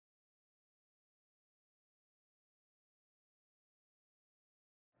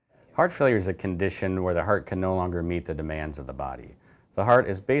Heart failure is a condition where the heart can no longer meet the demands of the body. The heart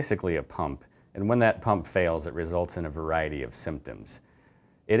is basically a pump, and when that pump fails, it results in a variety of symptoms.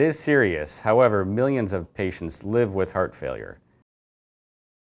 It is serious, however, millions of patients live with heart failure.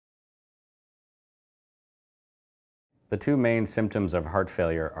 The two main symptoms of heart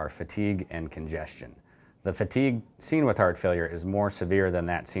failure are fatigue and congestion. The fatigue seen with heart failure is more severe than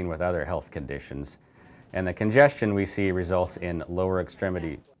that seen with other health conditions, and the congestion we see results in lower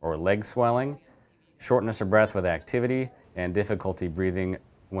extremity or leg swelling, shortness of breath with activity, and difficulty breathing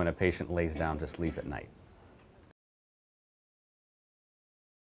when a patient lays down to sleep at night.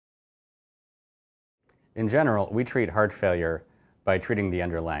 In general, we treat heart failure by treating the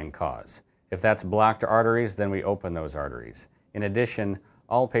underlying cause. If that's blocked arteries, then we open those arteries. In addition,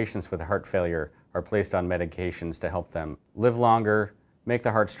 all patients with heart failure are placed on medications to help them live longer, make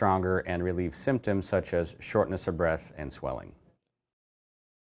the heart stronger, and relieve symptoms such as shortness of breath and swelling.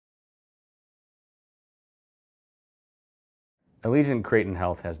 Allegiant Creighton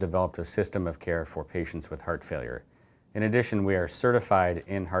Health has developed a system of care for patients with heart failure. In addition, we are certified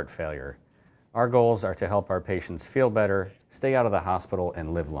in heart failure. Our goals are to help our patients feel better, stay out of the hospital,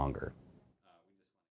 and live longer.